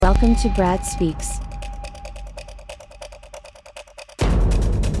Welcome to Brad Speaks.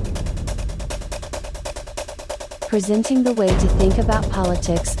 Presenting the way to think about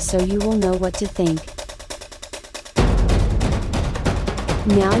politics so you will know what to think.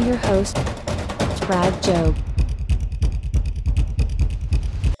 Now your host, Brad Jobe.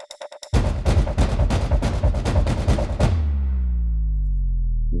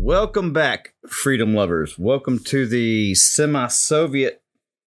 Welcome back, freedom lovers. Welcome to the semi-Soviet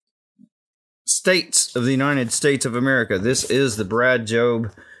states of the United States of America. This is the Brad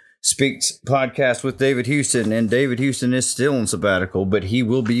Jobe Speaks podcast with David Houston, and David Houston is still on sabbatical, but he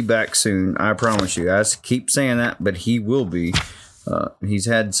will be back soon. I promise you. I keep saying that, but he will be. He's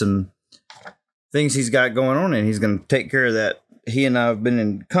had some things he's got going on, and he's going to take care of that. He and I have been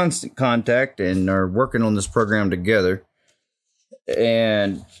in constant contact and are working on this program together.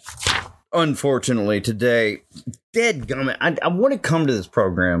 And unfortunately today, dadgummit, I want to come to this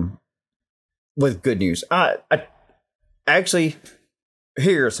program with good news. I actually,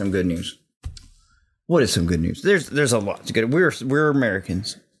 here are some good news. What is some good news? There's a lot to good. We're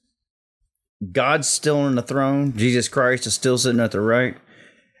Americans. God's still on the throne. Jesus Christ is still sitting at the right.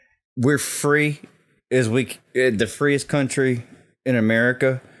 We're free as the freest country in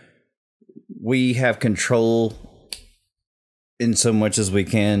America. We have control in so much as we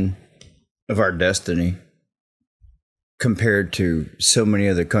can of our destiny compared to so many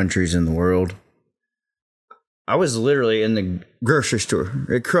other countries in the world. I was literally in the grocery store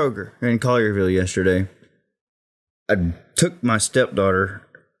at Kroger in Collierville yesterday. I took my stepdaughter,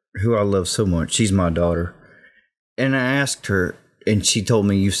 who I love so much, she's my daughter, and I asked her, and she told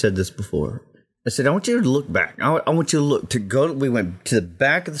me, "You've said this before." I said, "I want you to look back. I want you to look we went to the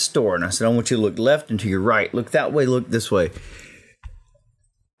back of the store, and I said, I want you to look left and to your right. Look that way, look this way.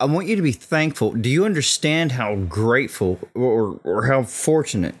 I want you to be thankful. Do you understand how grateful or how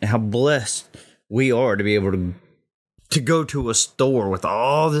fortunate, how blessed we are to be able to go to a store with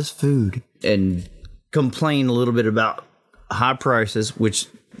all this food and complain a little bit about high prices, which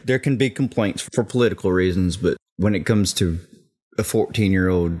there can be complaints for political reasons, but when it comes to a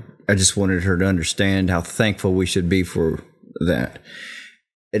 14-year-old, I just wanted her to understand how thankful we should be for that.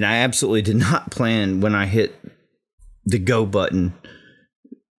 And I absolutely did not plan when I hit the go button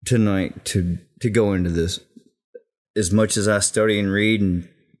tonight to go into this. As much as I study and read and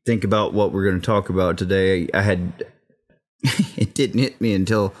think about what we're going to talk about today, it didn't hit me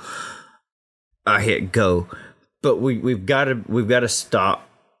until I hit go. But we've got to stop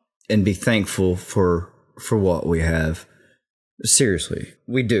and be thankful for what we have. Seriously,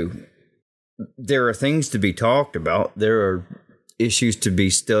 we do. There are things to be talked about. There are issues to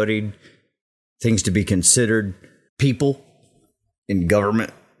be studied, things to be considered, people in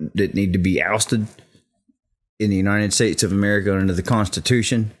government that need to be ousted in the United States of America under the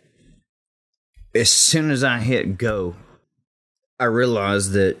Constitution. As soon as I hit go, I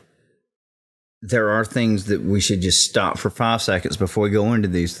realized that there are things that we should just stop for 5 seconds before we go into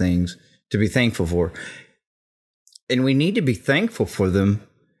these things to be thankful for. And we need to be thankful for them.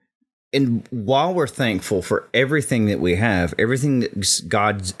 And while we're thankful for everything that we have, everything that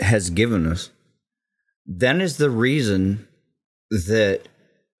God has given us, that is the reason that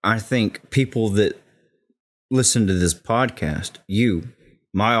I think people that listen to this podcast, you,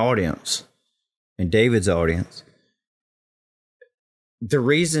 my audience, and David's audience, the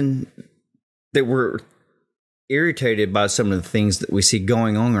reason that we're irritated by some of the things that we see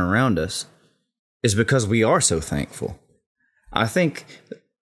going on around us is because we are so thankful. I think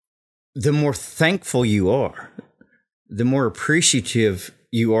the more thankful you are, the more appreciative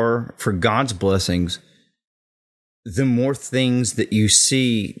you are for God's blessings, the more things that you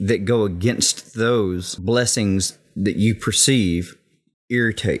see that go against those blessings that you perceive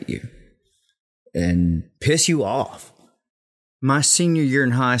irritate you and piss you off. My senior year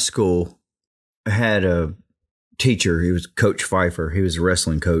in high school, I had a teacher. He was Coach Pfeiffer. He was a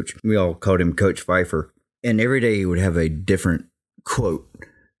wrestling coach. We all called him Coach Pfeiffer. And every day he would have a different quote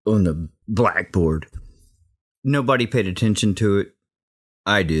on the blackboard. Nobody paid attention to it.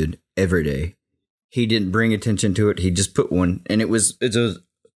 I did every day. He didn't bring attention to it. He just put one. And it was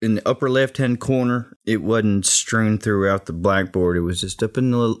in the upper left-hand corner. It wasn't strewn throughout the blackboard. It was just up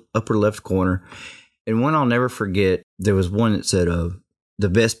in the upper left corner. And one I'll never forget, there was one that said, the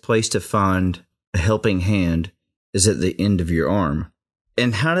best place to find a helping hand is at the end of your arm.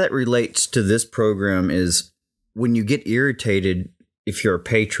 And how that relates to this program is when you get irritated, if you're a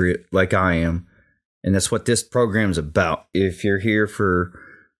patriot like I am, and that's what this program's about. If you're here for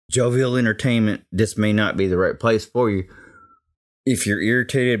jovial entertainment, this may not be the right place for you. If you're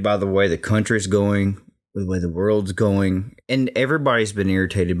irritated by the way the country's going, with the way the world's going, and everybody's been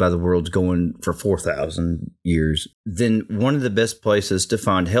irritated by the world's going for 4,000 years, then one of the best places to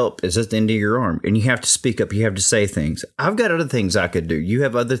find help is at the end of your arm. And you have to speak up. You have to say things. I've got other things I could do. You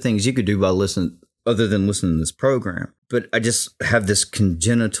have other things you could do by listening, other than listening to this program. But I just have this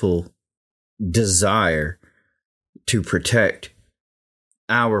congenital desire to protect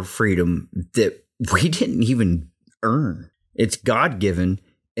our freedom that we didn't even earn. It's God-given,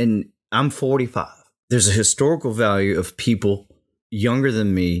 and I'm 45. There's a historical value of people younger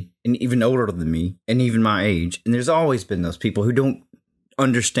than me and even older than me and even my age. And there's always been those people who don't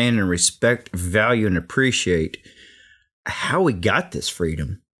understand and respect, value, and appreciate how we got this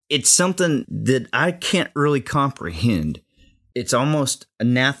freedom. It's something that I can't really comprehend. It's almost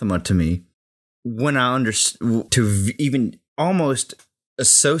anathema to me when I to even almost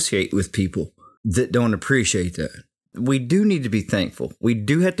associate with people that don't appreciate that. We do need to be thankful. We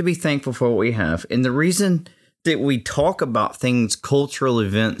do have to be thankful for what we have. And the reason that we talk about things, cultural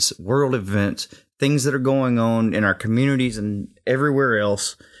events, world events, things that are going on in our communities and everywhere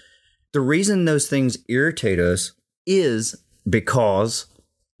else, the reason those things irritate us is because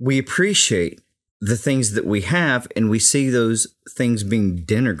we appreciate the things that we have and we see those things being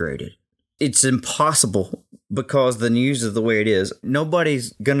denigrated. It's impossible because the news is the way it is.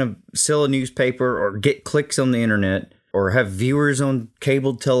 Nobody's going to sell a newspaper or get clicks on the internet or have viewers on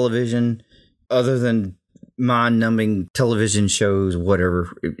cable television other than mind-numbing television shows,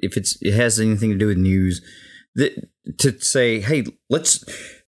 whatever. If it has anything to do with news, to say, hey, let's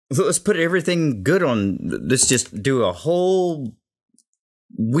put everything good on. Let's just do a whole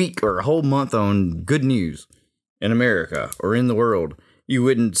week or a whole month on good news in America or in the world. You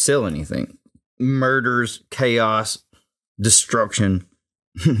wouldn't sell anything. Murders, chaos, destruction.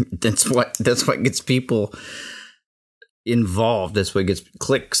 That's what gets people involved. That's what gets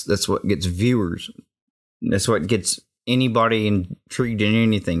clicks. That's what gets viewers. That's what gets anybody intrigued in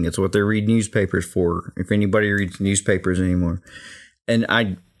anything. That's what they read newspapers for, if anybody reads newspapers anymore. And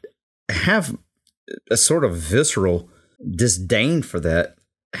I have a sort of visceral disdain for that.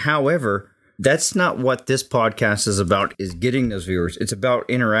 However, that's not what this podcast is about, is getting those viewers. It's about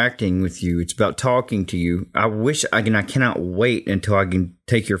interacting with you. It's about talking to you. I cannot wait until I can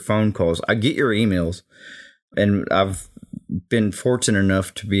take your phone calls. I get your emails, and I've been fortunate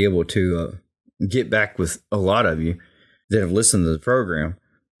enough to be able to get back with a lot of you that have listened to the program.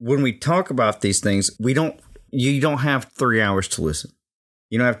 When we talk about these things, you don't have 3 hours to listen.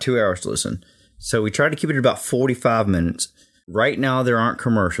 You don't have 2 hours to listen. So we try to keep it about 45 minutes. Right now, there aren't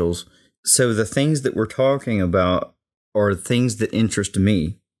commercials. So the things that we're talking about are things that interest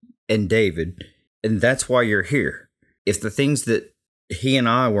me and David, and that's why you're here. If the things that he and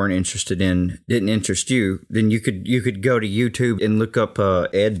I weren't interested in didn't interest you, then you could go to YouTube and look up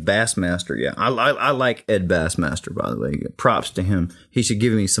Ed Bassmaster. Yeah, I like Ed Bassmaster, by the way. Props to him. He should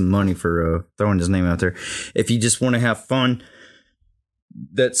give me some money for throwing his name out there. If you just want to have fun,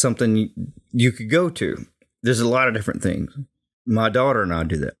 that's something you could go to. There's a lot of different things. My daughter and I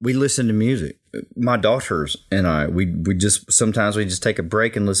do that. We listen to music. My daughters and I, sometimes we just take a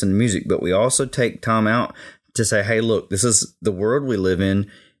break and listen to music, but we also take time out to say, hey, look, this is the world we live in,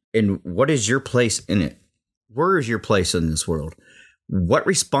 and what is your place in it? Where is your place in this world? What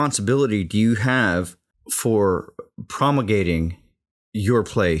responsibility do you have for promulgating your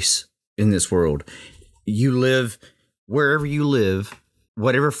place in this world? You live wherever you live,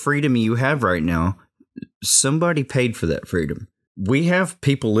 whatever freedom you have right now, somebody paid for that freedom. We have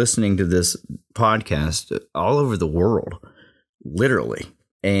people listening to this podcast all over the world, literally.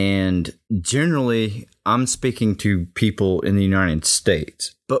 And generally, I'm speaking to people in the United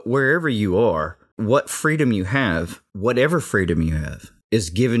States. But wherever you are, what freedom you have, whatever freedom you have, is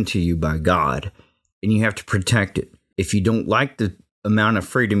given to you by God, and you have to protect it. If you don't like the amount of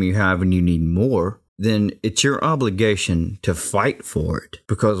freedom you have and you need more, then it's your obligation to fight for it.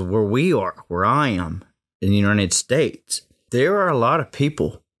 Because where I am in the United States, there are a lot of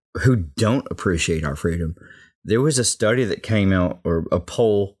people who don't appreciate our freedom. There was a study that came out, or a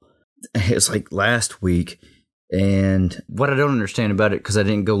poll, it's like last week, and what I don't understand about it, because I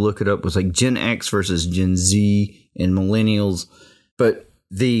didn't go look it up, was like Gen X versus Gen Z and millennials. But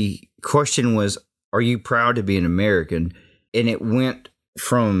the question was, are you proud to be an American? And it went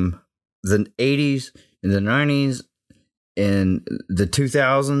from the 80s and the 90s and the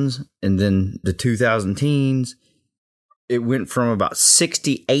 2000s and then the 2000 teens. It went from about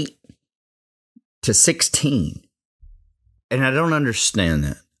 68 to 16. And I don't understand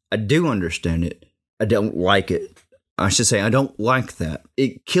that. I do understand it. I don't like it. I should say I don't like that.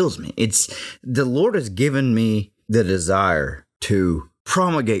 It kills me. The Lord has given me the desire to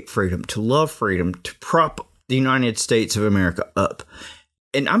promulgate freedom, to love freedom, to prop the United States of America up.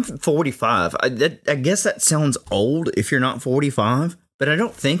 And I'm 45. I guess that sounds old if you're not 45, but I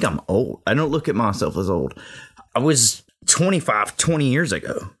don't think I'm old. I don't look at myself as old. I was 25, 20 years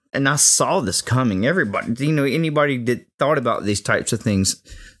ago, and I saw this coming. Everybody, anybody that thought about these types of things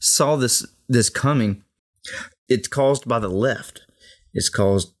saw this coming. It's caused by the left. It's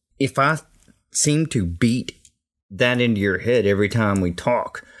caused, if I seem to beat that into your head every time we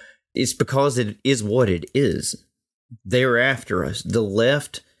talk, it's because it is what it is. They're after us. The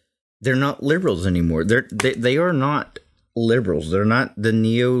left, they're not liberals anymore. They are not liberals. They're not the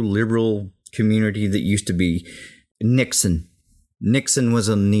neoliberal community that used to be. Nixon was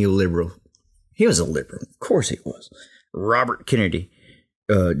a neoliberal. He was a liberal. Of course he was. Robert Kennedy,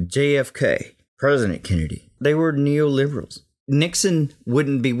 JFK, President Kennedy. They were neoliberals. Nixon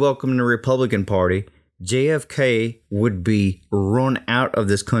wouldn't be welcome in the Republican Party. JFK would be run out of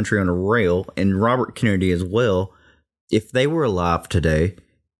this country on a rail, and Robert Kennedy as well, if they were alive today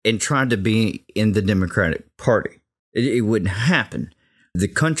and tried to be in the Democratic Party. It wouldn't happen. The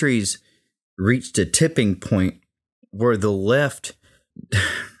country's reached a tipping point where the left,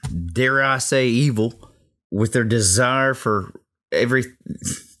 dare I say evil, with their desire for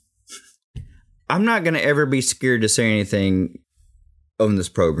I'm not going to ever be scared to say anything on this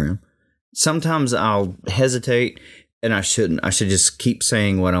program. Sometimes I'll hesitate, and I shouldn't. I should just keep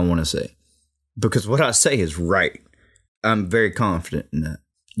saying what I want to say, because what I say is right. I'm very confident in that.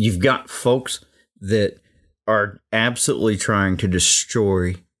 You've got folks that are absolutely trying to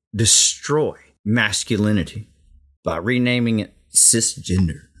destroy masculinity by renaming it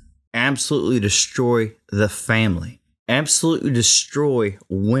cisgender. Absolutely destroy the family. Absolutely destroy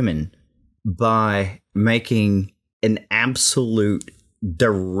women by making an absolute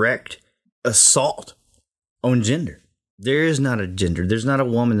direct assault on gender. There is not a gender. There's not a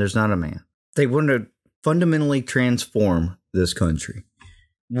woman. There's not a man. They want to fundamentally transform this country.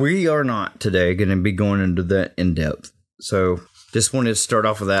 We are not today going to be going into that in depth. So just wanted to start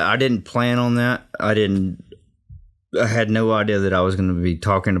off with that. I didn't plan on that. I had no idea that I was going to be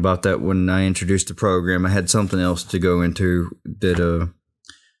talking about that when I introduced the program. I had something else to go into that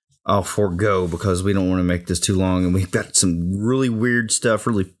I'll forego because we don't want to make this too long, and we've got some really weird stuff.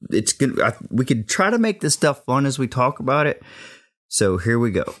 It's good. We could try to make this stuff fun as we talk about it. So here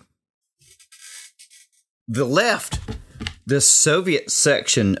we go. The left, the Soviet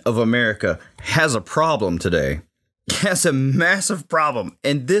section of America, has a problem today. It has a massive problem,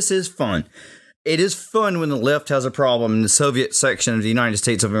 and this is fun. It is fun when the left has a problem and the Soviet section of the United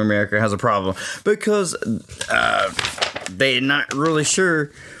States of America has a problem, because they're not really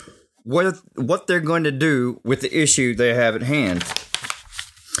sure what they're going to do with the issue they have at hand.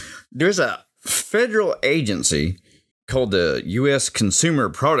 There's a federal agency called the U.S. Consumer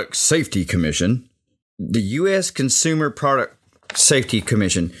Product Safety Commission. The U.S. Consumer Product Safety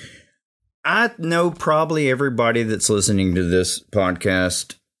Commission. I know probably everybody that's listening to this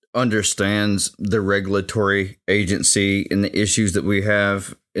podcast understands the regulatory agency and the issues that we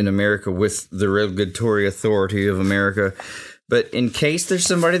have in America with the regulatory authority of America. But in case there's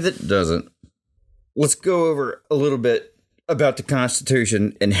somebody that doesn't, let's go over a little bit about the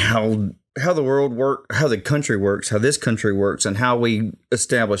Constitution and how the world works, how the country works, how this country works, and how we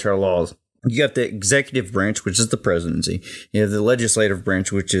establish our laws. You got the executive branch, which is the presidency. You have the legislative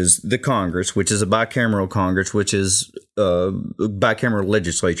branch, which is the Congress, which is a bicameral Congress, which is a bicameral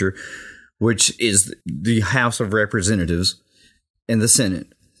legislature, which is the House of Representatives and the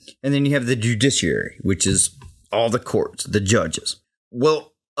Senate. And then you have the judiciary, which is all the courts, the judges.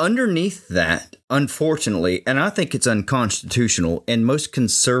 Well, underneath that, unfortunately, and I think it's unconstitutional, and most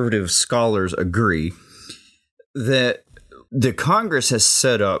conservative scholars agree, that the Congress has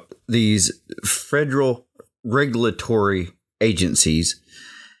set up these federal regulatory agencies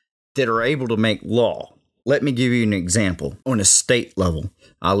that are able to make law. Let me give you an example. On a state level,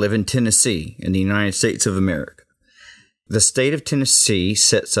 I live in Tennessee, in the United States of America. The state of Tennessee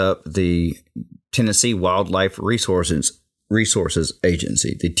sets up the Tennessee Wildlife Resources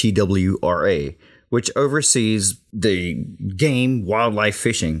Agency, the TWRA, which oversees the game, wildlife,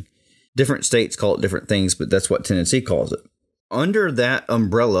 fishing. Different states call it different things, but that's what Tennessee calls it. Under that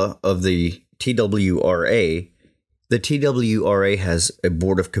umbrella of the TWRA has a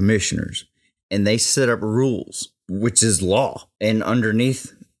board of commissioners, and they set up rules, which is law. And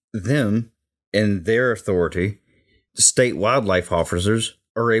underneath them and their authority, the state wildlife officers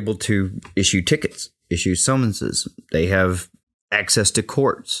are able to issue tickets, issue summonses. They have access to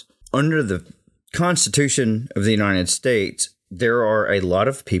courts. Under the Constitution of the United States, there are a lot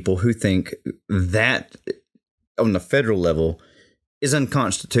of people who think that on the federal level is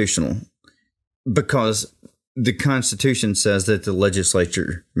unconstitutional because the Constitution says that the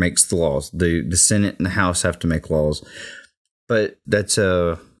legislature makes the laws. The Senate and the House have to make laws. But that's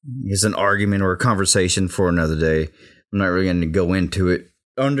is an argument or a conversation for another day. I'm not really going to go into it.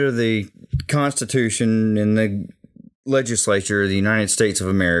 Under the Constitution and the legislature of the United States of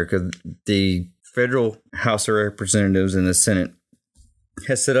America, the federal House of Representatives and the Senate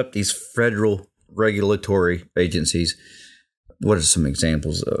has set up these federal regulatory agencies. What are some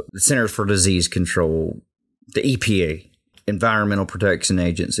examples? The Center for Disease Control, the EPA, Environmental Protection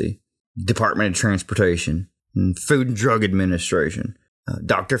Agency, Department of Transportation, and Food and Drug Administration,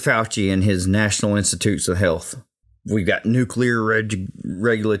 Dr. Fauci and his National Institutes of Health. We've got nuclear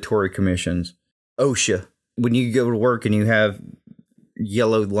regulatory commissions, OSHA. When you go to work and you have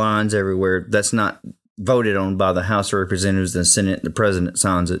yellow lines everywhere, that's not voted on by the House of Representatives and the Senate, and the president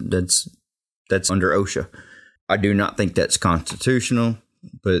signs it. That's under OSHA. I do not think that's constitutional,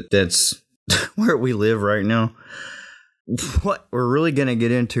 but that's where we live right now. What we're really going to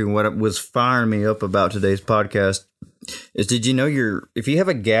get into, what was firing me up about today's podcast, is did you know if you have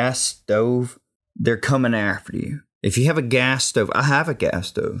a gas stove, they're coming after you. If you have a gas stove, I have a gas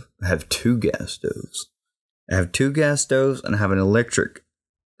stove. I have 2 gas stoves. I have 2 gas stoves and I have an electric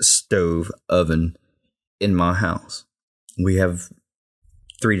stove oven in my house. We have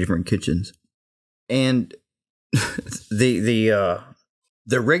 3 different kitchens. And the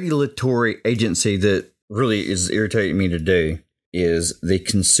regulatory agency that really is irritating me today is the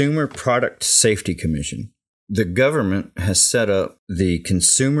Consumer Product Safety Commission. The government has set up the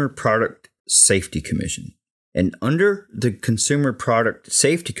Consumer Product Safety Commission. And under the Consumer Product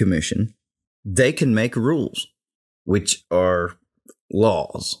Safety Commission, they can make rules, which are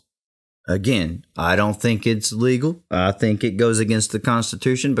laws. Again, I don't think it's legal. I think it goes against the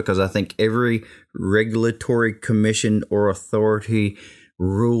Constitution because I think every regulatory commission or authority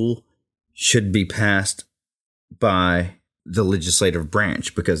rule should be passed by the legislative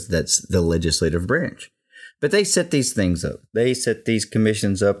branch because that's the legislative branch. But they set these things up. They set these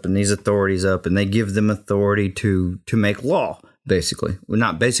commissions up and these authorities up, and they give them authority to make law, basically. Well,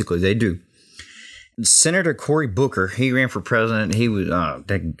 not basically, they do. Senator Cory Booker, he ran for president. He was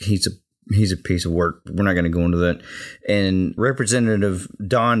he's a piece of work. We're not going to go into that. And Representative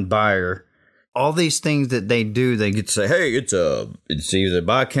Don Beyer, all these things that they do, they get to say, hey, it's either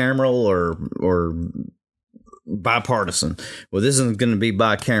bicameral or bipartisan. Well, this isn't going to be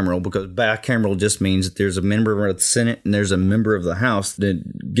bicameral because bicameral just means that there's a member of the Senate and there's a member of the House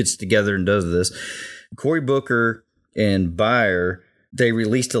that gets together and does this. Cory Booker and Beyer, they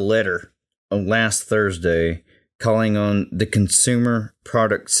released a letter on last Thursday calling on the Consumer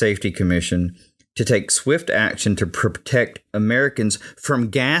Product Safety Commission to take swift action to protect Americans from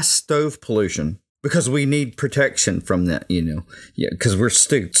gas stove pollution. Because we need protection from that, because we're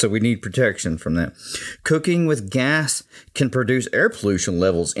stupid, so we need protection from that. Cooking with gas can produce air pollution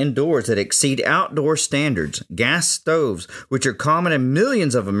levels indoors that exceed outdoor standards. Gas stoves, which are common in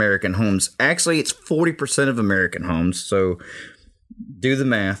millions of American homes, actually it's 40% of American homes, so do the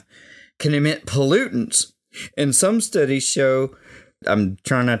math, can emit pollutants. And some studies show, I'm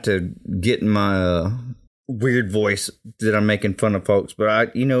trying not to get in my weird voice that I'm making fun of folks,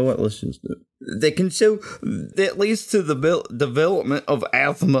 but you know what, let's just do it. They can show that leads to the development of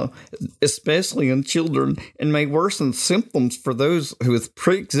asthma, especially in children, and may worsen symptoms for those with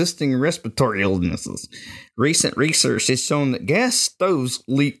pre-existing respiratory illnesses. Recent research has shown that gas stoves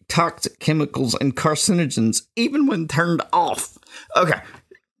leak toxic chemicals and carcinogens even when turned off. Okay,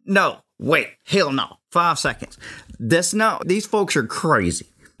 no, wait, hell no, 5 seconds. That's not, these folks are crazy.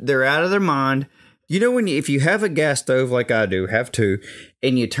 They're out of their mind. You know, if you have a gas stove like I do, have 2,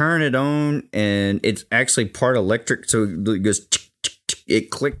 and you turn it on and it's actually part electric, so it goes, it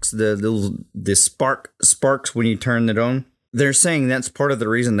clicks, the sparks when you turn it on. They're saying that's part of the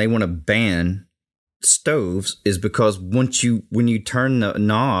reason they want to ban stoves is because when you turn the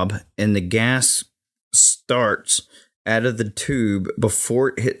knob and the gas starts out of the tube before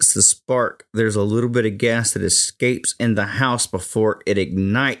it hits the spark, there's a little bit of gas that escapes in the house before it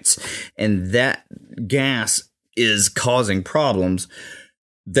ignites, and that gas is causing problems.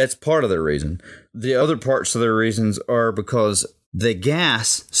 That's part of the reason. The other parts of the reasons are because the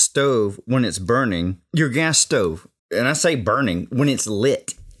gas stove, when it's burning, your gas stove, and I say burning, when it's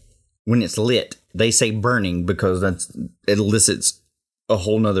lit, they say burning because it elicits a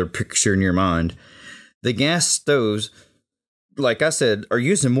whole nother picture in your mind. The gas stoves, like I said, are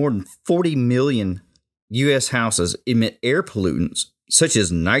used in more than 40 million U.S. houses, emit air pollutants, such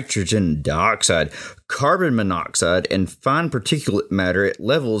as nitrogen dioxide, carbon monoxide, and fine particulate matter at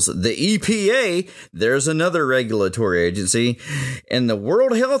levels the EPA, there's another regulatory agency, and the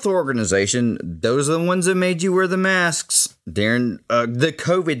World Health Organization, those are the ones that made you wear the masks during the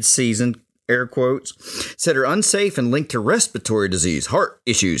COVID season, air quotes, said are unsafe and linked to respiratory disease, heart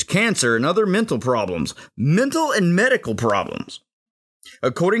issues, cancer, and other mental problems, mental and medical problems.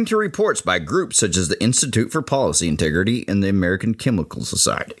 According to reports by groups such as the Institute for Policy Integrity and the American Chemical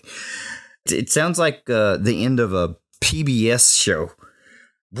Society. It sounds like the end of a PBS show.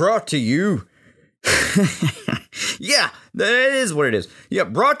 Brought to you. Yeah, that is what it is. Yeah,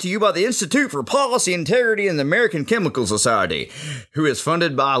 brought to you by the Institute for Policy Integrity and the American Chemical Society, who is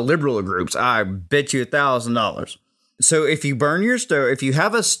funded by liberal groups. I bet you $1,000. So if you burn your stove, if you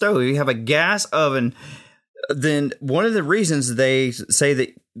have a stove, you have a gas oven, then one of the reasons they say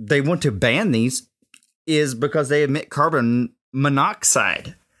that they want to ban these is because they emit carbon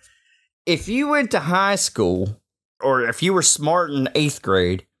monoxide. If you went to high school, or if you were smart in 8th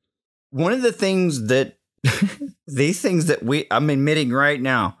grade, one of the things that, these things that I'm emitting right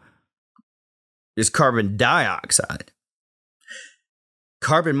now is carbon dioxide.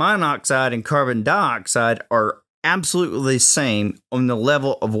 Carbon monoxide and carbon dioxide are absolutely the same on the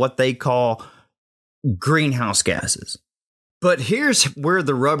level of what they call greenhouse gases. But here's where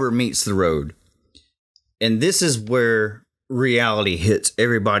the rubber meets the road. And this is where reality hits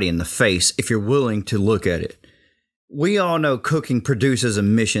everybody in the face if you're willing to look at it. We all know cooking produces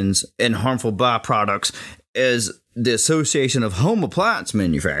emissions and harmful byproducts, as the Association of Home Appliance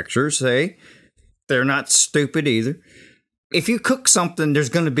Manufacturers say. They're not stupid either. If you cook something, there's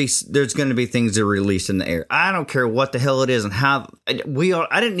going to be things that are released in the air. I don't care what the hell it is and how I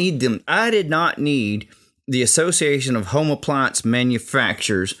didn't need them. I did not need the Association of Home Appliance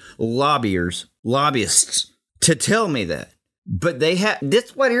Manufacturers lobbyists to tell me that. But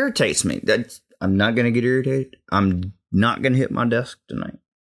that's what irritates me. I'm not going to get irritated. I'm not going to hit my desk tonight.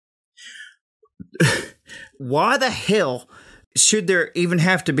 Why the hell should there even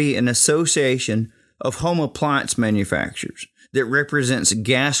have to be an association of home appliance manufacturers that represents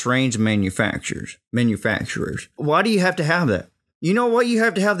gas range manufacturers? Why do you have to have that? You know what? You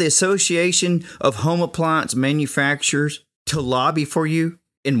have to have the Association of Home Appliance Manufacturers to lobby for you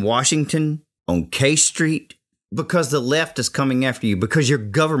in Washington on K Street, because the left is coming after you, because your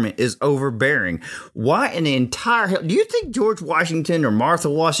government is overbearing. Why in the entire hell? Do you think George Washington or Martha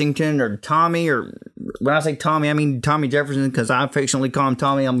Washington or Tommy, or when I say Tommy, I mean Tommy Jefferson, because I affectionately call him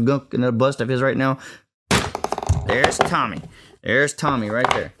Tommy. I'm going to bust of his right now. There's Tommy. There's Tommy right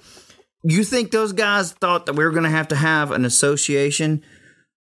there. You think those guys thought that we were going to have an association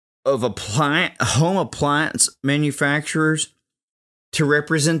of home appliance manufacturers to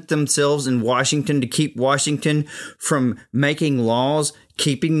represent themselves in Washington, to keep Washington from making laws,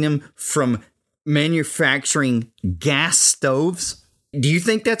 keeping them from manufacturing gas stoves? Do you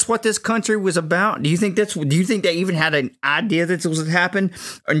think that's what this country was about? Do you think they even had an idea that this was going to happen?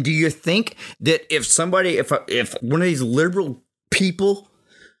 And do you think that if one of these liberal people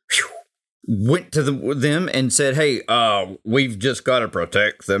went to them and said, hey, we've just got to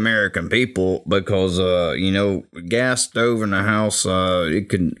protect the American people because, gas stove in the house, it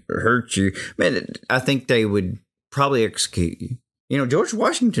can hurt you. Man, I think they would probably execute you. George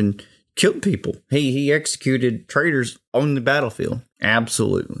Washington killed people. He executed traitors on the battlefield.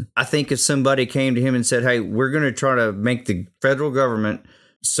 Absolutely. I think if somebody came to him and said, hey, we're going to try to make the federal government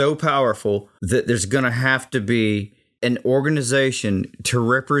so powerful that there's going to have to be an organization to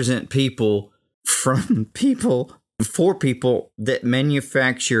represent people for people that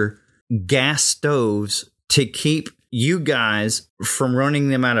manufacture gas stoves to keep you guys from running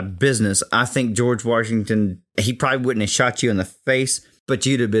them out of business, I think George Washington, he probably wouldn't have shot you in the face, but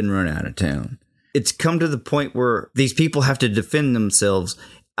you'd have been run out of town. It's come to the point where these people have to defend themselves.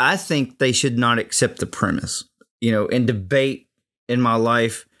 I think they should not accept the premise. In debate in my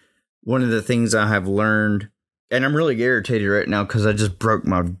life, one of the things I have learned, and I'm really irritated right now because I just broke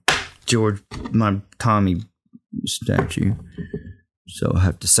my Tommy statue. So I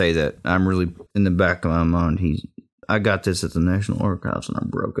have to say that I'm really, in the back of my mind, I got this at the National Archives and I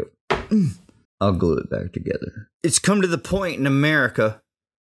broke it. I'll glue it back together. It's come to the point in America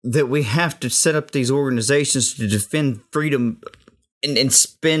that we have to set up these organizations to defend freedom and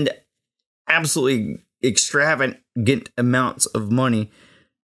spend absolutely extravagant amounts of money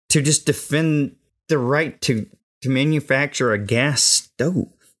to just defend the right to manufacture a gas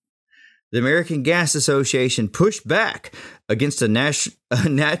stove. The American Gas Association pushed back against a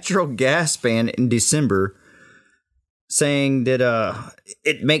natural gas ban in December, saying that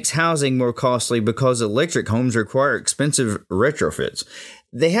it makes housing more costly because electric homes require expensive retrofits.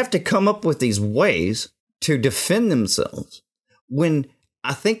 They have to come up with these ways to defend themselves when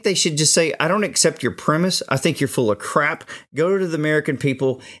I think they should just say, I don't accept your premise. I think you're full of crap. Go to the American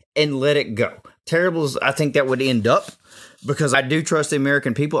people and let it go. Terrible as I think that would end up, because I do trust the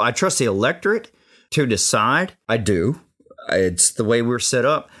American people. I trust the electorate to decide. I do. It's the way we're set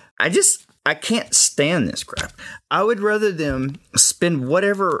up. I can't stand this crap. I would rather them spend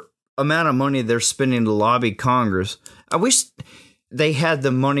whatever amount of money they're spending to lobby Congress. I wish they had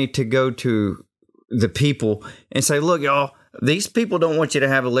the money to go to the people and say, look, y'all, these people don't want you to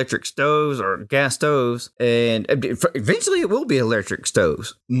have electric stoves or gas stoves. And eventually it will be electric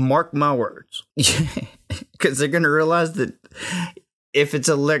stoves. Mark my words. Because they're going to realize that if it's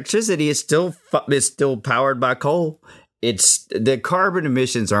electricity, it's still powered by coal. It's the carbon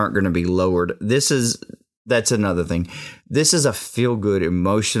emissions aren't going to be lowered. That's another thing. This is a feel-good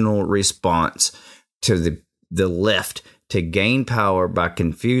emotional response to the left to gain power by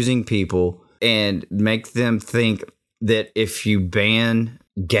confusing people and make them think that if you ban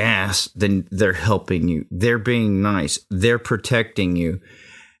gas, then they're helping you. They're being nice. They're protecting you.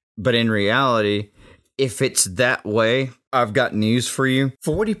 But in reality, if it's that way, I've got news for you.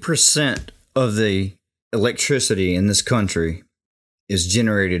 40% of the electricity in this country is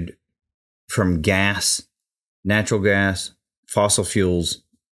generated from gas, natural gas, fossil fuels,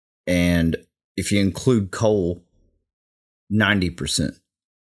 and if you include coal, 90%.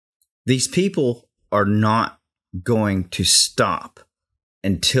 These people are not going to stop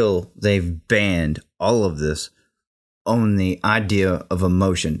until they've banned all of this on the idea of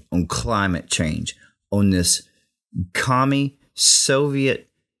emotion, on climate change, on this commie Soviet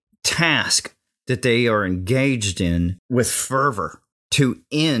task that they are engaged in with fervor to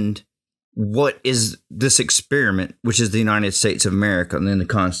end what is this experiment, which is the United States of America and then the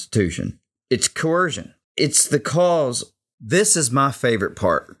Constitution. It's coercion. It's the cause. This is my favorite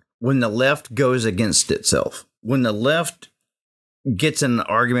part. When the left goes against itself, when the left gets in an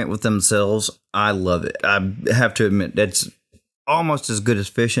argument with themselves, I love it. I have to admit, that's almost as good as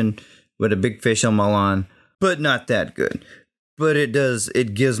fishing with a big fish on my line, but not that good. But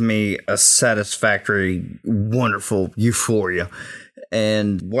it gives me a satisfactory, wonderful euphoria.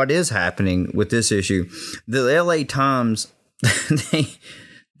 And what is happening with this issue, the LA Times,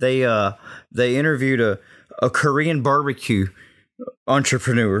 they interviewed a Korean barbecue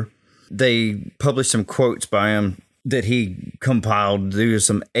entrepreneur. They published some quotes by him that he compiled due to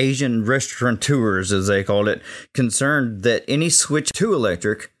some Asian restaurateurs, as they called it, concerned that any switch to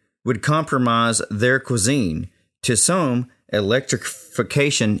electric would compromise their cuisine. To some,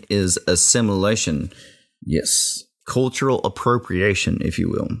 electrification is assimilation. Yes, cultural appropriation, if you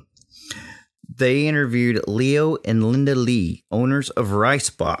will. They interviewed Leo and Linda Lee, owners of Rice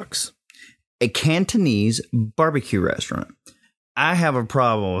Box, a Cantonese barbecue restaurant. I have a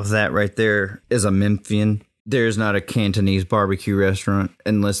problem with that right there as a Memphian. There's not a Cantonese barbecue restaurant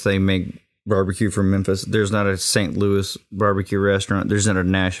unless they make barbecue from Memphis. There's not a St. Louis barbecue restaurant. There's not a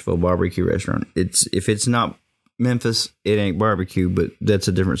Nashville barbecue restaurant. If it's not Memphis, it ain't barbecue, but that's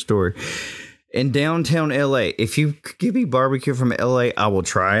a different story. In downtown LA, if you give me barbecue from LA, I will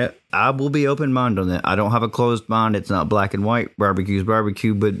try it. I will be open-minded on that. I don't have a closed mind. It's not black and white. Barbecue's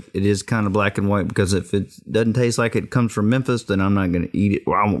barbecue, but it is kind of black and white, because if it doesn't taste like it comes from Memphis, then I'm not going to eat it,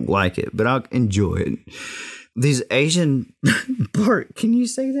 or I won't like it, but I'll enjoy it. These Asian can you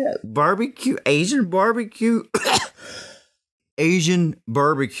say that? Asian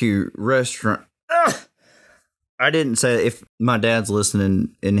barbecue restaurant. I didn't say that. If my dad's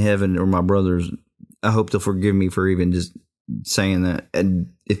listening in heaven, or my brothers, I hope they'll forgive me for even just saying that.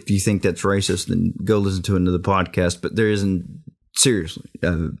 And if you think that's racist, then go listen to another podcast. But there isn't, seriously.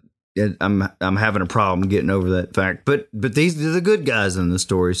 I'm having a problem getting over that fact. But these are the good guys in the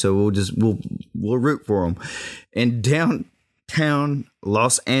story, so we'll root for them. In downtown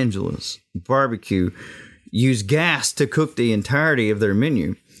Los Angeles, barbecue use gas to cook the entirety of their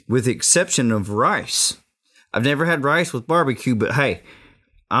menu, with the exception of rice. I've never had rice with barbecue, but hey,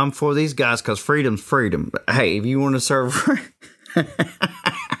 I'm for these guys because freedom's freedom. But hey, if you want to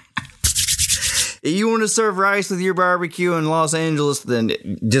serve rice with your barbecue in Los Angeles, then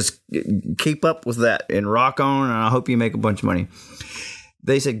just keep up with that and rock on, and I hope you make a bunch of money.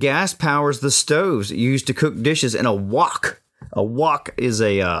 They said gas powers the stoves used to cook dishes in a wok. A wok is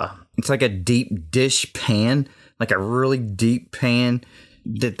it's like a deep dish pan, like a really deep pan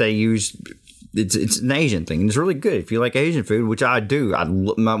that they use. It's an Asian thing. It's really good if you like Asian food, which I do.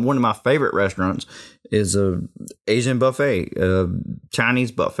 One of my favorite restaurants is a Asian buffet,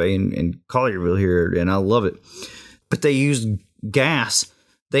 Chinese buffet in Collierville here, and I love it. but they use gas.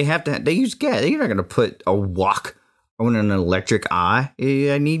 They use gas. You're not going to put a wok on an electric eye.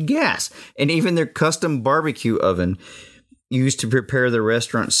 I need gas. And even their custom barbecue oven used to prepare the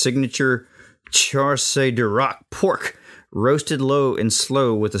restaurant's signature charce de rock pork, roasted low and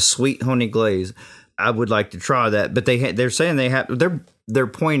slow with a sweet honey glaze. I would like to try that, but they're saying they have their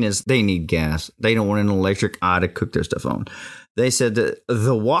point is they need gas. They don't want an electric eye to cook their stuff on. They said that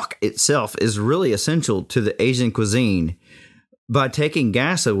the wok itself is really essential to the Asian cuisine. By taking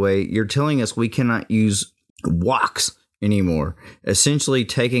gas away, you're telling us we cannot use woks anymore, essentially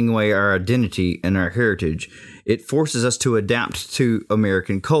taking away our identity and our heritage. It forces us to adapt to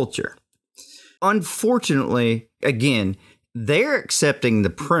American culture. Unfortunately, again, they're accepting the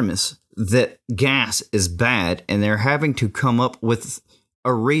premise that gas is bad, and they're having to come up with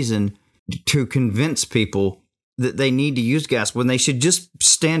a reason to convince people that they need to use gas when they should just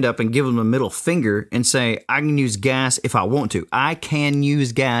stand up and give them a middle finger and say, I can use gas if I want to. I can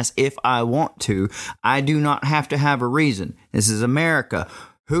use gas if I want to. I do not have to have a reason. This is America.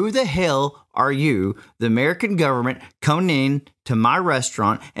 Who the hell are you, the American government, coming in to my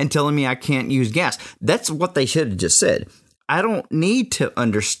restaurant and telling me I can't use gas? That's what they should have just said. I don't need to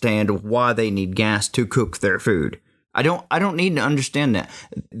understand why they need gas to cook their food. I don't need to understand that.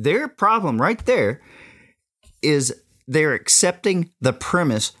 Their problem right there is they're accepting the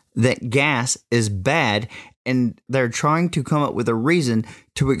premise that gas is bad, and they're trying to come up with a reason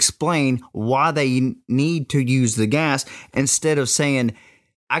to explain why they need to use the gas instead of saying,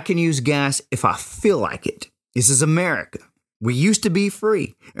 I can use gas if I feel like it. This is America. We used to be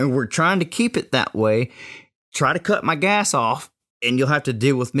free, and we're trying to keep it that way. Try to cut my gas off, and you'll have to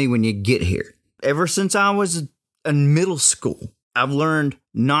deal with me when you get here. Ever since I was in middle school, I've learned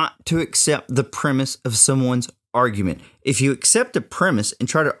not to accept the premise of someone's argument. If you accept a premise and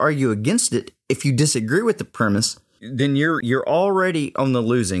try to argue against it, if you disagree with the premise, then you're already on the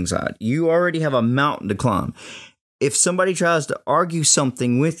losing side. You already have a mountain to climb. If somebody tries to argue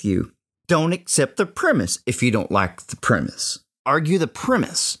something with you, don't accept the premise if you don't like the premise. Argue the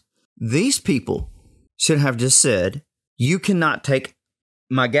premise. These people should have just said, you cannot take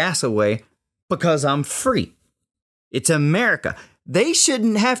my gas away because I'm free. It's America. They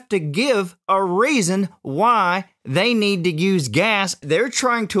shouldn't have to give a reason why they need to use gas. They're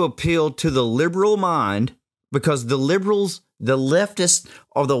trying to appeal to the liberal mind because the liberals, the leftists,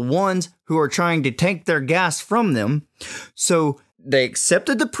 are the ones who are trying to take their gas from them. So they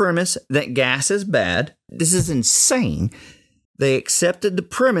accepted the premise that gas is bad. This is insane. They accepted the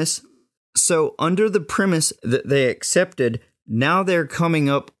premise. So under the premise that they accepted, now they're coming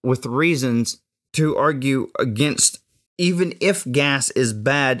up with reasons to argue against. Even if gas is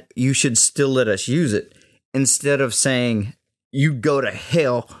bad, you should still let us use it. Instead of saying, you go to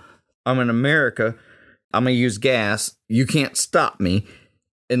hell, I'm in America, I'm going to use gas, you can't stop me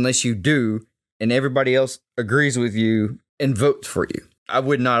unless you do, and everybody else agrees with you and votes for you. I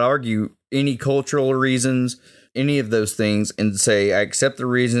would not argue any cultural reasons, any of those things, and say, I accept the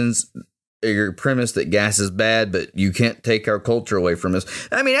reasons, your premise that gas is bad, but you can't take our culture away from us.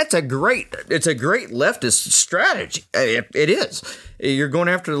 I mean, it's a great leftist strategy. It is. You're going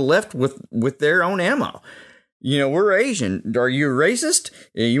after the left with their own ammo. You know, we're Asian. Are you racist?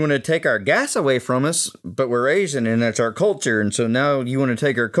 You want to take our gas away from us, but we're Asian and that's our culture. And so now you want to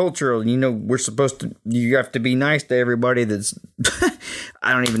take our culture. You know, you have to be nice to everybody that's,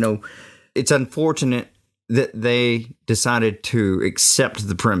 I don't even know. It's unfortunate that they decided to accept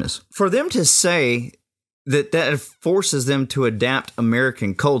the premise. For them to say that forces them to adapt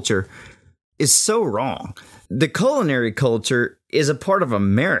American culture is so wrong. The culinary culture is a part of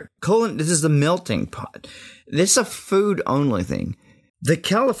America. This is the melting pot. This is a food-only thing. The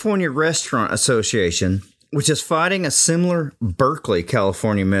California Restaurant Association, which is fighting a similar Berkeley,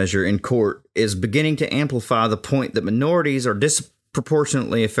 California measure in court, is beginning to amplify the point that minorities are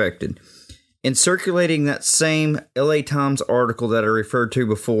disproportionately affected. In circulating that same LA Times article that I referred to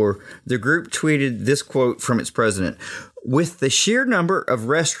before, the group tweeted this quote from its president. With the sheer number of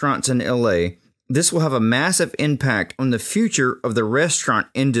restaurants in LA, this will have a massive impact on the future of the restaurant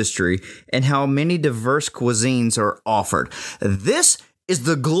industry and how many diverse cuisines are offered. This is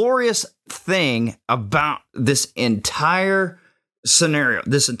the glorious thing about this entire scenario,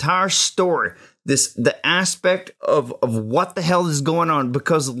 this entire story. The aspect of what the hell is going on,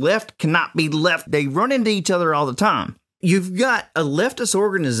 because left cannot be left. They run into each other all the time. You've got a leftist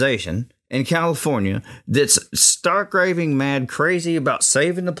organization in California that's stark raving mad crazy about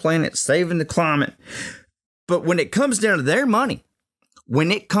saving the planet, saving the climate. But when it comes down to their money,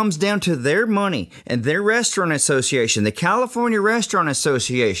 and their restaurant association, the California Restaurant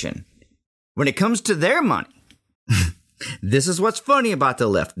Association, when it comes to their money, This is what's funny about the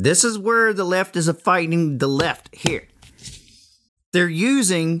left. This is where the left is fighting the left here. They're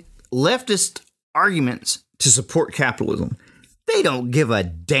using leftist arguments to support capitalism. They don't give a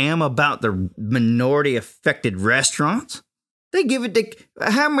damn about the minority affected restaurants. They give it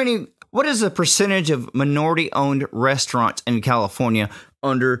to what is the percentage of minority owned restaurants in California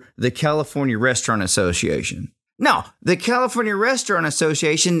under the California Restaurant Association? No, the California Restaurant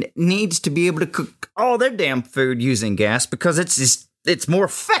Association needs to be able to cook all their damn food using gas because it's more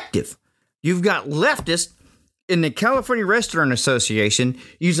effective. You've got leftists in the California Restaurant Association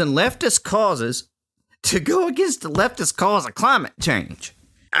using leftist causes to go against the leftist cause of climate change.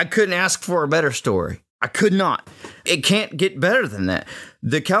 I couldn't ask for a better story. I could not. It can't get better than that.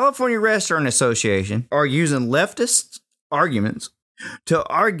 The California Restaurant Association are using leftist arguments to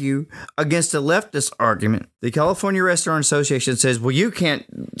argue against a leftist argument. The California Restaurant Association says, well, you can't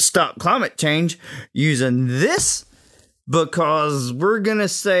stop climate change using this because we're going to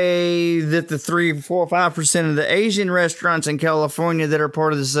say that the 3, 4, 5% of the Asian restaurants in California that are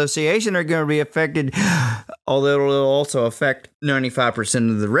part of the association are going to be affected, although it'll also affect 95%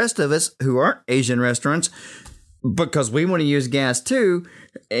 of the rest of us who aren't Asian restaurants because we want to use gas too.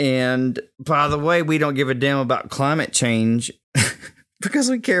 And by the way, we don't give a damn about climate change because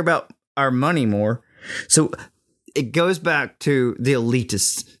we care about our money more. So it goes back to the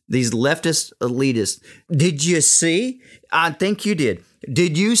elitists, these leftist elitists. Did you see? I think you did.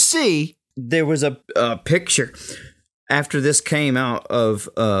 Did you see there was a picture after this came out of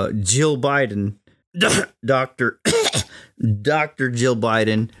Jill Biden, Dr. Jill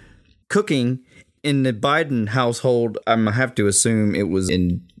Biden, cooking in the Biden household? I'm going to have to assume it was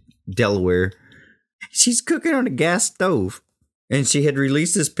in Delaware. She's cooking on a gas stove. And she had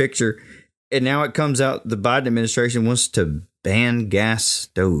released this picture, and now it comes out the Biden administration wants to ban gas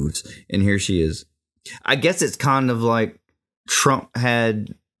stoves. And here she is. I guess it's kind of like Trump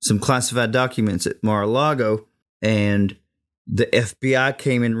had some classified documents at Mar-a-Lago, and the FBI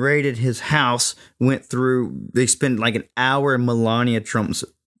came and raided his house, went through, they spent like an hour in Melania Trump's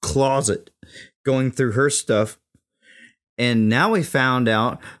closet going through her stuff. And now we found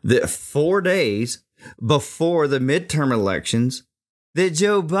out that 4 days before the midterm elections, that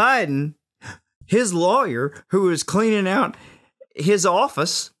Joe Biden, his lawyer, who was cleaning out his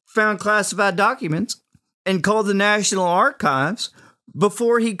office, found classified documents and called the National Archives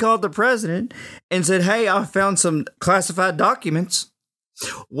before he called the president and said, hey, I found some classified documents.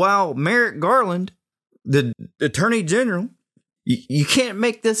 While Merrick Garland, the Attorney General, you can't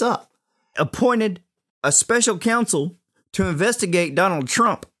make this up, appointed a special counsel to investigate Donald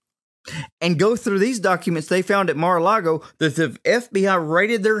Trump and go through these documents they found at Mar-a-Lago that the FBI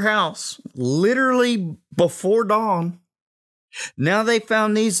raided their house literally before dawn. Now they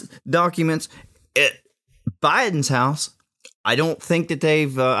found these documents at Biden's house. I don't think that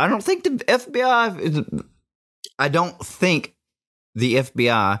I don't think the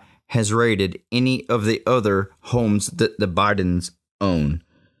FBI has raided any of the other homes that the Bidens own,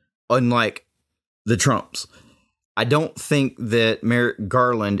 unlike the Trumps. I don't think that Merrick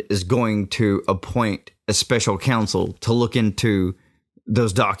Garland is going to appoint a special counsel to look into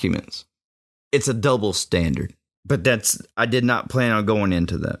those documents. It's a double standard. But I did not plan on going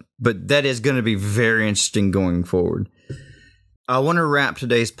into that. But that is going to be very interesting going forward. I want to wrap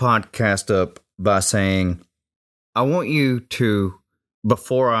today's podcast up by saying, I want you to,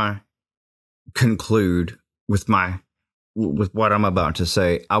 before I conclude with what I'm about to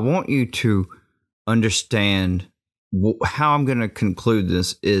say, I want you to understand how I'm going to conclude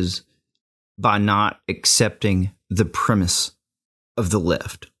this is by not accepting the premise of the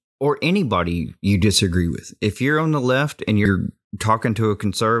left or anybody you disagree with. If you're on the left and you're talking to a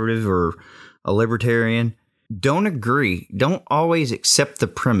conservative or a libertarian, don't agree. Don't always accept the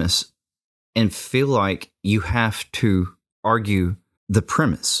premise and feel like you have to argue the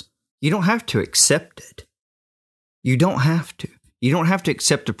premise. You don't have to accept it. You don't have to. You don't have to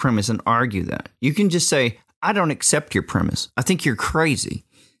accept the premise and argue that. You can just say, I don't accept your premise. I think you're crazy.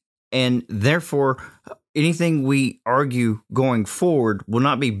 And therefore, anything we argue going forward will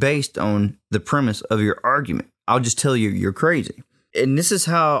not be based on the premise of your argument. I'll just tell you you're crazy. And this is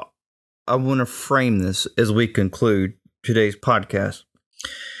how I want to frame this as we conclude today's podcast.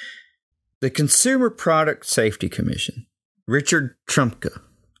 The Consumer Product Safety Commission, Richard Trumka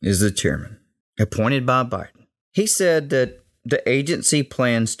is the chairman, appointed by Biden. He said that the agency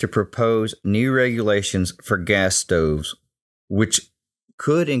plans to propose new regulations for gas stoves, which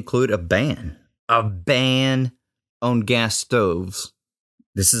could include a ban on gas stoves.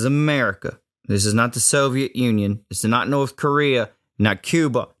 This is America. This is not the Soviet Union. This is not North Korea, not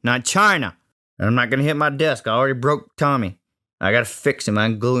Cuba, not China. And I'm not going to hit my desk. I already broke Tommy. I got to fix him. I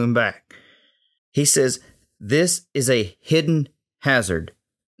can glue him back. He says, this is a hidden hazard.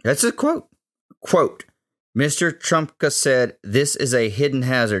 That's a quote. Quote, Mr. Trumpka said, this is a hidden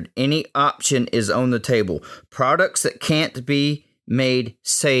hazard. Any option is on the table. Products that can't be made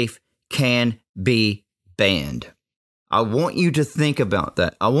safe can be banned. I want you to think about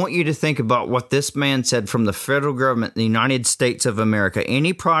that. I want you to think about what this man said from the federal government in the United States of America.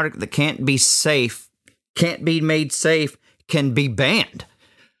 Any product that can't be safe, can't be made safe, can be banned.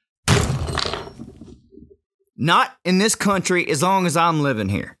 Not in this country as long as I'm living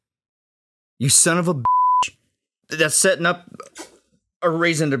here. You son of a bitch. That's setting up a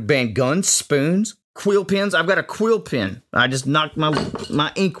reason to ban guns, spoons, quill pens. I've got a quill pen. I just knocked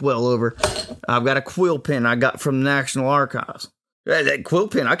my inkwell over. I've got a quill pen I got from the National Archives. That quill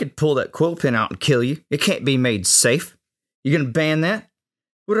pen, I could pull that quill pen out and kill you. It can't be made safe. You gonna ban that?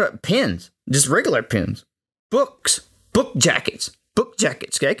 What are pens? Just regular pens. Books. Book jackets. Book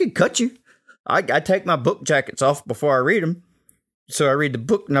jackets. I could cut you. I take my book jackets off before I read them. So I read the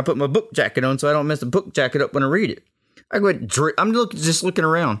book and I put my book jacket on so I don't mess the book jacket up when I read it. I go ahead and I'm just looking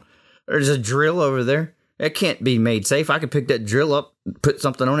around. There's a drill over there. That can't be made safe. I could pick that drill up, put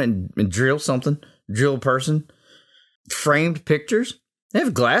something on it and drill something. Drill a person. Framed pictures. They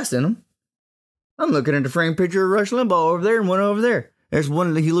have glass in them. I'm looking at the framed picture of Rush Limbaugh over there and one over there. There's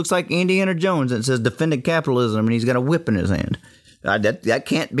one that he looks like Indiana Jones and it says defending capitalism and he's got a whip in his hand. That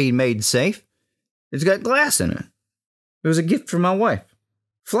can't be made safe. It's got glass in it. It was a gift from my wife.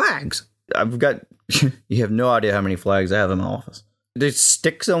 Flags. I've got, you have no idea how many flags I have in my office. There's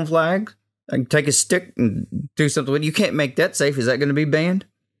sticks on flags. I can take a stick and do something with it. You can't make that safe. Is that going to be banned?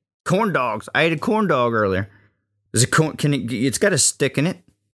 Corn dogs. I ate a corn dog earlier. It's got a stick in it.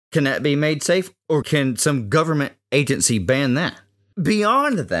 Can that be made safe? Or can some government agency ban that?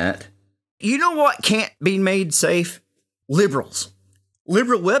 Beyond that, you know what can't be made safe? Liberals.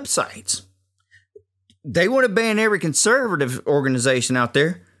 Liberal websites. They want to ban every conservative organization out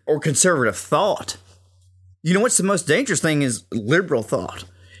there or conservative thought. You know what's the most dangerous thing is liberal thought.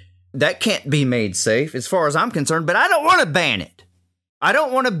 That can't be made safe as far as I'm concerned, but I don't want to ban it. I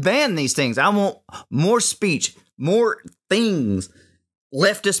don't want to ban these things. I want more speech, more things,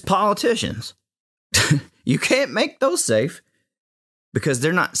 leftist politicians. You can't make those safe because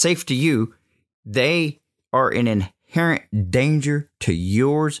they're not safe to you. They are an inherent danger to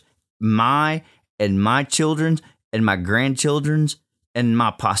yours, my children's and my grandchildren's and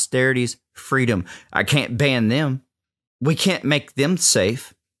my posterity's freedom. I can't ban them. We can't make them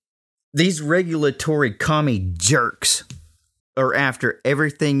safe. These regulatory commie jerks are after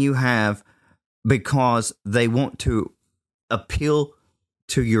everything you have because they want to appeal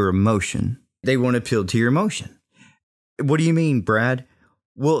to your emotion. They want to appeal to your emotion. What do you mean, Brad?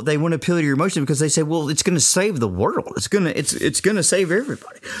 Well, they want to appeal to your emotion because they say, well, it's going to save the world. It's going to save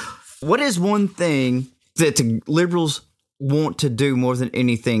everybody. What is one thing that the liberals want to do more than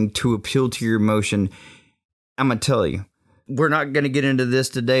anything to appeal to your emotion? I'm going to tell you. We're not going to get into this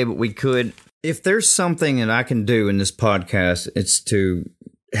today, but we could. If there's something that I can do in this podcast, it's to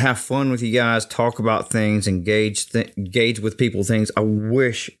have fun with you guys, talk about things, engage with people, things. I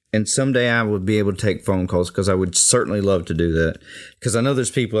wish, and someday I would be able to take phone calls because I would certainly love to do that. Because I know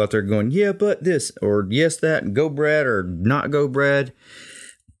there's people out there going, yeah, but this, or yes, that, and go Brad, or not go Brad.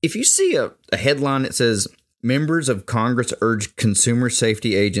 If you see a headline that says, members of Congress urge Consumer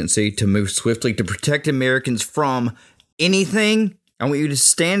Safety Agency to move swiftly to protect Americans from anything, I want you to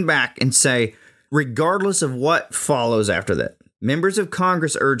stand back and say, regardless of what follows after that, members of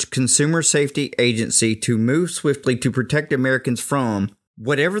Congress urge Consumer Safety Agency to move swiftly to protect Americans from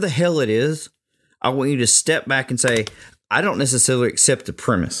whatever the hell it is. I want you to step back and say, I don't necessarily accept the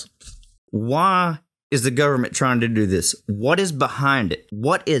premise. Why is the government trying to do this? What is behind it?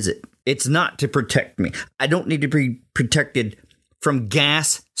 What is it? It's not to protect me. I don't need to be protected from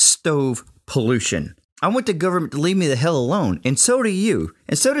gas stove pollution. I want the government to leave me the hell alone, and so do you,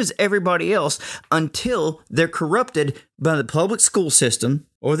 and so does everybody else, until they're corrupted by the public school system,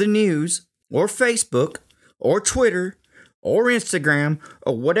 or the news, or Facebook, or Twitter, or Instagram,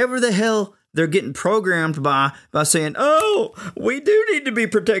 or whatever the hell they're getting programmed by saying, oh, we do need to be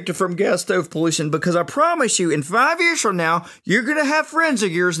protected from gas stove pollution, because I promise you, in 5 years from now, you're going to have friends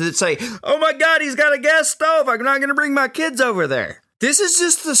of yours that say, oh my God, he's got a gas stove, I'm not going to bring my kids over there. This is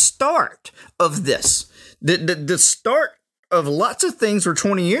just the start of this. The start of lots of things were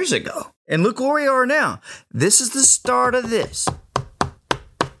 20 years ago. And look where we are now. This is the start of this.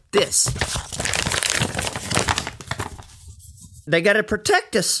 They got to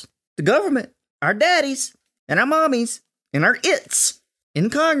protect us. The government, our daddies, and our mommies, and our its in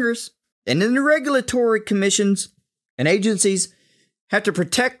Congress. And then the regulatory commissions and agencies have to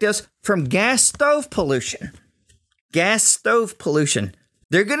protect us from gas stove pollution. Gas stove pollution.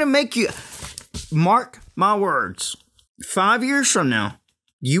 They're going to make you, mark my words, 5 years from now,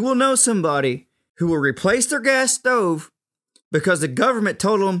 you will know somebody who will replace their gas stove because the government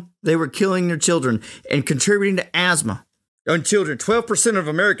told them they were killing their children and contributing to asthma. On children, 12% of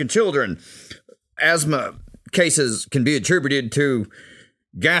American children, asthma cases can be attributed to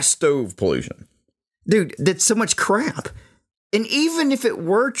gas stove pollution. Dude, that's so much crap. And even if it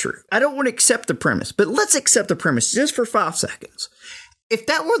were true, I don't want to accept the premise, but let's accept the premise just for 5 seconds. If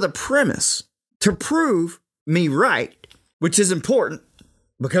that were the premise to prove me right, which is important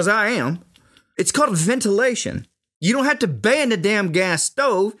because I am, it's called ventilation. You don't have to ban the damn gas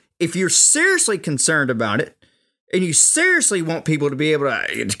stove if you're seriously concerned about it and you seriously want people to be able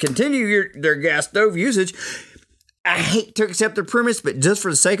to continue their gas stove usage. I hate to accept the premise, but just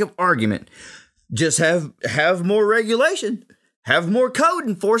for the sake of argument, just have more regulation, have more code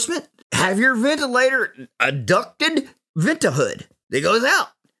enforcement, have your ventilator a ducted ventihood that goes out.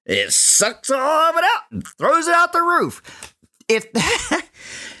 It sucks all of it out and throws it out the roof.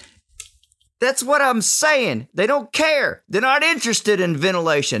 That's what I'm saying. They don't care. They're not interested in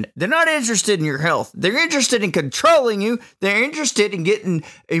ventilation. They're not interested in your health. They're interested in controlling you. They're interested in getting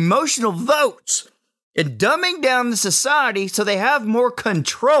emotional votes and dumbing down the society so they have more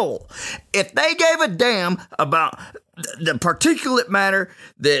control. If they gave a damn about the particulate matter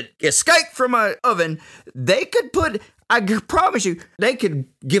that escaped from an oven, they could I promise you, they could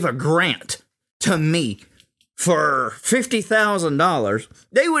give a grant to me for $50,000.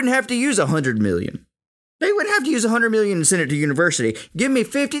 They wouldn't have to use $100 million. They wouldn't have to use $100 million and send it to university. Give me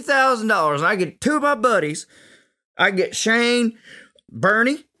 $50,000 and I get 2 of my buddies. I get Shane,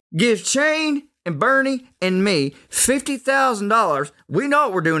 Bernie. Give Shane and Bernie and me $50,000. We know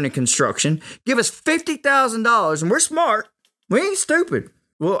what we're doing in construction. Give us $50,000 and we're smart. We ain't stupid.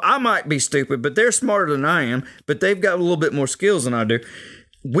 Well, I might be stupid, but they're smarter than I am. But they've got a little bit more skills than I do.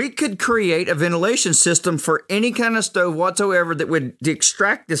 We could create a ventilation system for any kind of stove whatsoever that would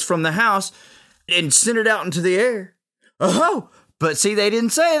extract this from the house and send it out into the air. Oh, but see, they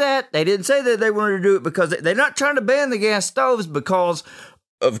didn't say that. They didn't say that they wanted to do it because they're not trying to ban the gas stoves because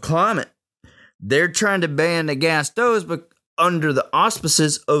of climate. They're trying to ban the gas stoves under the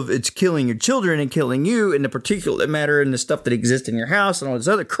auspices of it's killing your children and killing you and the particulate matter and the stuff that exists in your house and all this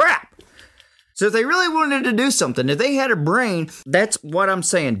other crap. So if they really wanted to do something, if they had a brain, that's what I'm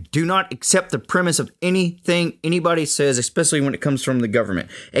saying. Do not accept the premise of anything anybody says, especially when it comes from the government.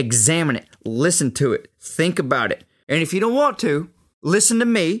 Examine it. Listen to it. Think about it. And if you don't want to, listen to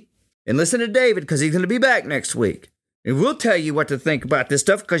me and listen to David because he's going to be back next week. And we'll tell you what to think about this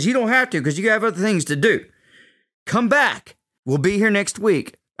stuff because you don't have to because you have other things to do. Come back. We'll be here next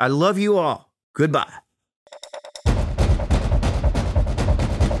week. I love you all. Goodbye.